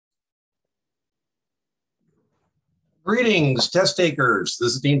Greetings, test takers.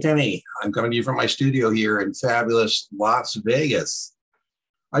 This is Dean Tenney. I'm coming to you from my studio here in fabulous Las Vegas.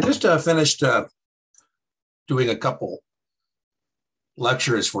 I just finished doing a couple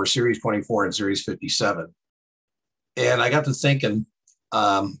lectures for Series 24 and Series 57. And I got to thinking,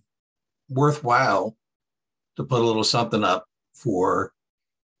 worthwhile to put a little something up for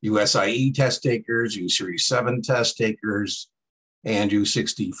you SIE test takers, you Series 7 test takers, and you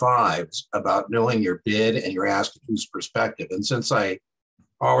 65s about knowing your bid and your ask who's perspective. And since I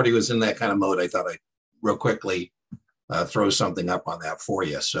already was in that kind of mode, I thought I'd real quickly throw something up on that for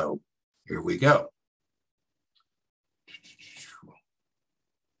you. So here we go.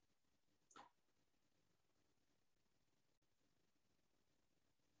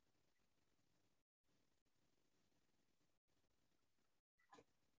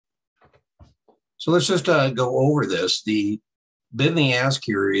 So let's just go over this. The bid and the ask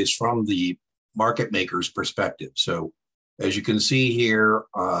here is from the market maker's perspective. So as you can see here,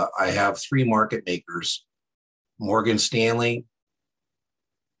 I have three market makers: Morgan Stanley,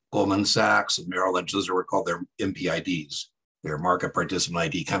 Goldman Sachs, and Merrill Lynch. Those are what called their MPIDs, their market participant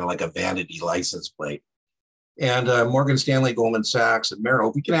ID, kind of like a vanity license plate. And Morgan Stanley, Goldman Sachs, and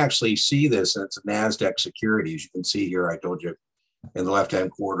Merrill, we can actually see this, and it's a NASDAQ security. As you can see here, I told you in the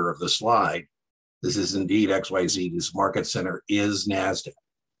left-hand corner of the slide, this is indeed XYZ. This market center is NASDAQ.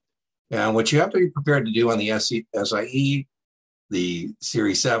 And what you have to be prepared to do on the SIE, the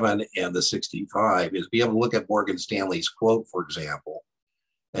Series 7, and the 65 is be able to look at Morgan Stanley's quote, for example,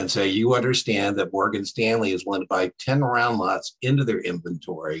 and say, you understand that Morgan Stanley is willing to buy 10 round lots into their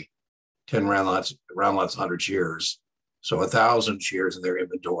inventory, 10 round lots, 100 shares. So 1,000 shares in their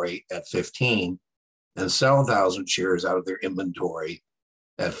inventory at 15, and sell 1,000 shares out of their inventory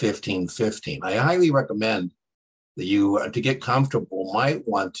at 15.15. I highly recommend that you, to get comfortable, might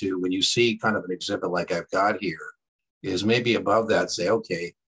want to, when you see kind of an exhibit like I've got here, is maybe above that say,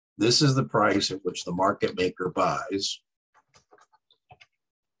 okay, this is the price at which the market maker buys.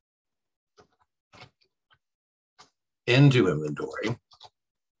 Into inventory.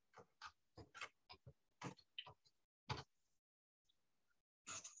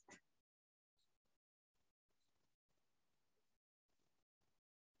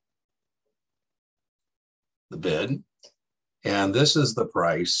 The bid, and this is the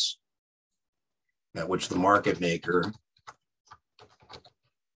price at which the market maker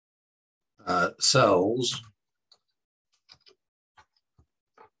sells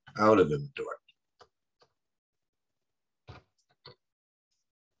out of inventory.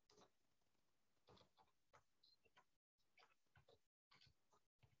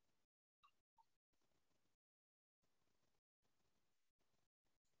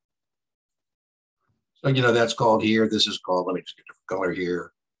 So, you know, that's called here. This is called, let me just get a different color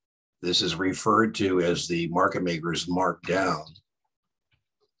here. This is referred to as the market maker's markdown.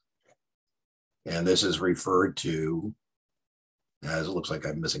 And this is referred to as, it looks like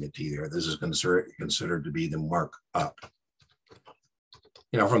I'm missing a T there. This is considered to be the markup.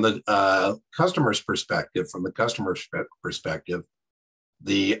 You know, from the customer's perspective,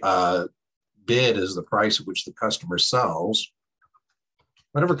 the bid is the price at which the customer sells.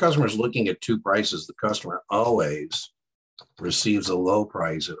 Whenever customer is looking at two prices, the customer always receives a low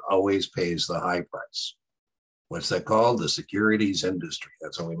price and always pays the high price. What's that called? The securities industry.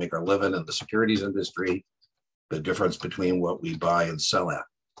 That's how we make our living in the securities industry, the difference between what we buy and sell at.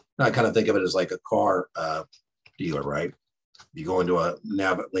 Now, I kind of think of it as like a car dealer, right? You go into a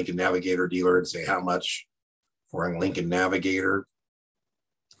Lincoln Navigator dealer and say, how much for a Lincoln Navigator?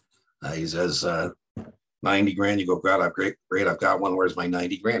 He says, 90 grand. You go, God, I'm great, I've got one. Where's my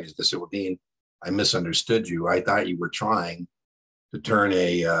 90 grand? This would mean I misunderstood you. I thought you were trying to turn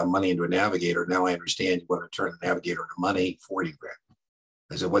a money into a Navigator. Now I understand you want to turn the Navigator into money, 40 grand.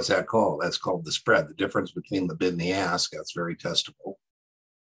 I said, what's that called? That's called the spread. The difference between the bid and the ask, that's very testable,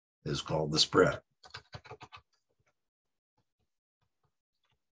 is called the spread.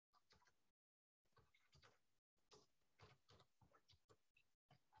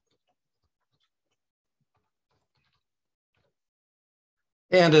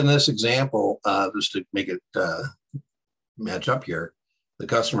 And in this example, just to make it match up here, the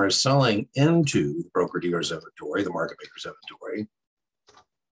customer is selling into the broker-dealer's inventory, the market maker's inventory.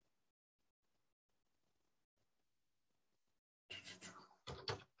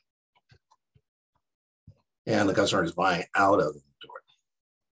 And the customer is buying out of inventory.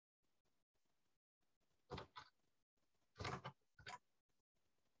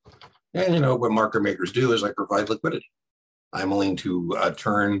 And, you know, what market makers do is I provide liquidity. I'm willing to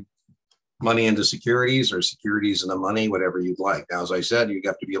turn money into securities or securities into money, whatever you'd like. Now, as I said, you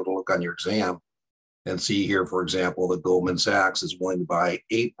have to be able to look on your exam and see here, for example, that Goldman Sachs is willing to buy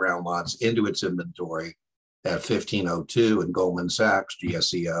 8 round lots into its inventory at 1502, and Goldman Sachs,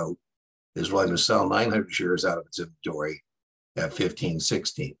 GSCO, is willing to sell 900 shares out of its inventory at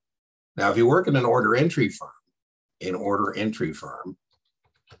 1516. Now, if you work in an order entry firm,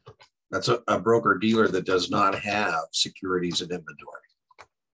 that's a broker dealer that does not have securities in inventory.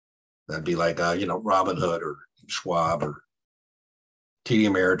 That'd be like, Robinhood or Schwab or TD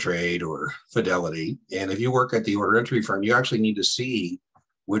Ameritrade or Fidelity. And if you work at the order entry firm, you actually need to see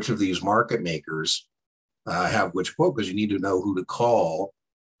which of these market makers have which quote, because you need to know who to call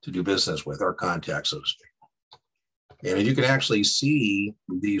to do business with, or contact, so to speak. And if you can actually see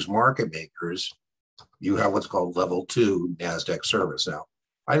these market makers, you have what's called Level II NASDAQ service. Now,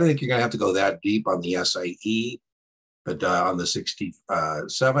 I don't think you're going to have to go that deep on the SIE, but on the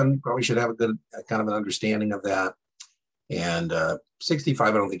 67, probably should have a good kind of an understanding of that. And 65,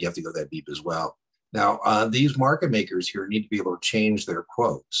 I don't think you have to go that deep as well. Now, these market makers here need to be able to change their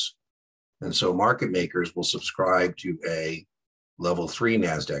quotes. And so market makers will subscribe to a Level III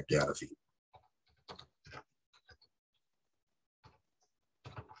NASDAQ data feed.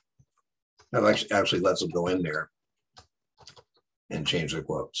 That actually lets them go in there and change their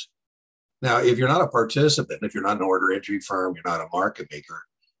quotes. Now, if you're not a participant, if you're not an order entry firm, you're not a market maker,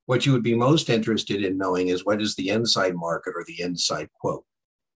 what you would be most interested in knowing is what is the inside market or the inside quote.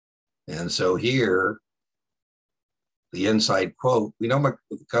 And so here, the inside quote, we know the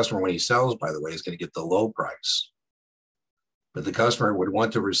customer, when he sells, by the way, is going to get the low price. But the customer would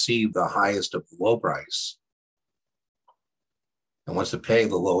want to receive the highest of the low price and wants to pay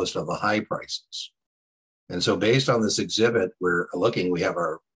the lowest of the high prices. And so based on this exhibit, we're looking, we have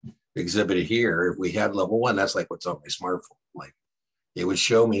our exhibit here. If we had Level 1, that's like what's on my smartphone. Like, it would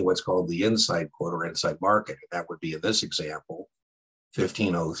show me what's called the inside quote or inside market. And that would be, in this example,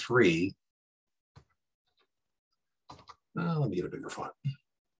 1503. Let me get a bigger font.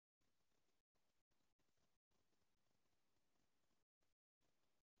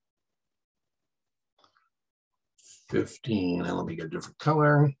 15, and let me get a different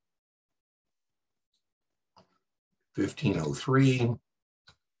color. 1503,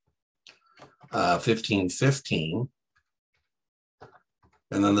 1515.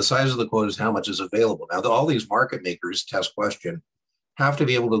 And then the size of the quote is how much is available. Now, all these market makers, test question, have to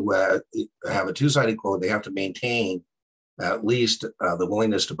be able to have a two-sided quote. They have to maintain at least the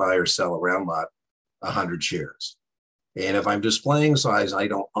willingness to buy or sell around lot 100 shares. And if I'm displaying size, I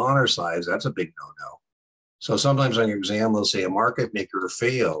don't honor size, that's a big no-no. So sometimes on your exam, they'll say a market maker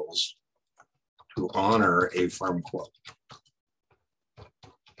fails to honor a firm quote.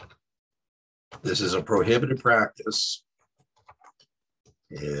 This is a prohibited practice.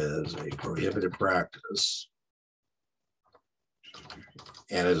 Is a prohibited practice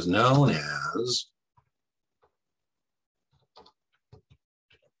and is known as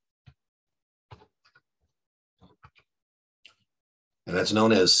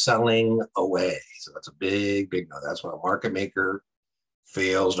selling away. So that's a big, big no. That's when a market maker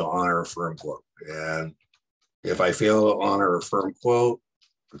fails to honor a firm quote. And if I fail to honor a firm quote,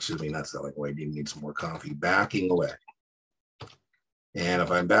 excuse me, not selling away, you need some more coffee, backing away. And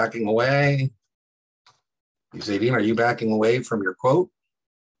if I'm backing away, you say, Dean, are you backing away from your quote?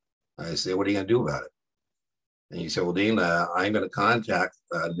 I say, what are you going to do about it? And you say, well, Dean, I'm going to contact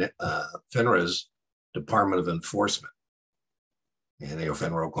FINRA's Department of Enforcement. And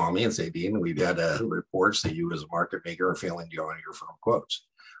FINRA will call me and say, Dean, we've had reports that you as a market maker are failing to honor your firm quotes.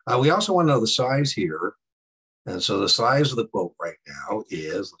 We also want to know the size here. And so the size of the quote right now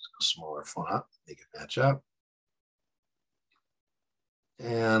is, let's go smaller font, make it match up.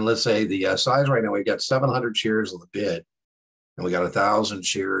 And let's say the size right now, we've got 700 shares on the bid, and we got 1,000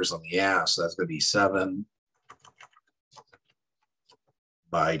 shares on the ask. So that's going to be 7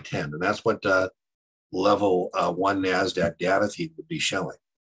 by 10. And that's what Level 1 NASDAQ data feed would be showing.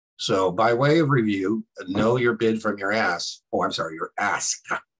 So by way of review, know your bid from your ask. Oh, I'm sorry, your ask.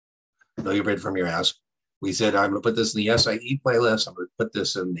 Know your bid from your ask. We said, I'm going to put this in the SIE playlist. I'm going to put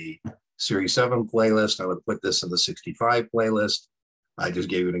this in the Series 7 playlist. I'm going to put this in the 65 playlist. I just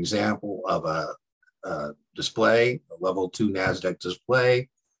gave you an example of a display, a Level II NASDAQ display,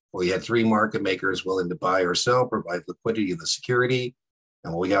 where you had 3 market makers willing to buy or sell, provide liquidity in the security.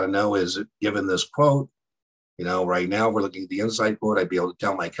 And what we got to know is, given this quote, right now we're looking at the inside quote, I'd be able to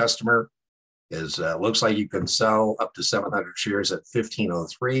tell my customer is, looks like you can sell up to 700 shares at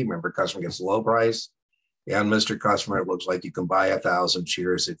 1503. Remember, customer gets a low price. And Mr. Customer, it looks like you can buy 1,000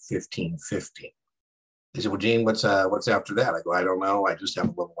 shares at 1515. He said, well, Gene, what's after that? I go, I don't know. I just have a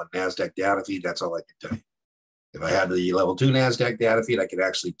Level 1 NASDAQ data feed. That's all I can tell you. If I had the level 2 NASDAQ data feed, I could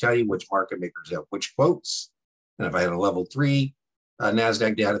actually tell you which market makers have which quotes. And if I had a level 3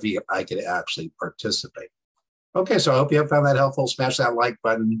 NASDAQ data feed, I could actually participate. Okay, so I hope you have found that helpful. Smash that like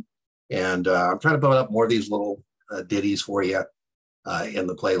button. And I'm trying to build up more of these little ditties for you in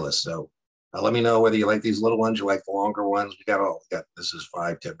the playlist. So let me know whether you like these little ones, you like the longer ones. We got this is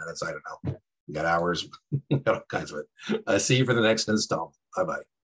 5-10 minutes. I don't know. We got hours. We got all kinds of it. See you for the next installment. Bye-bye.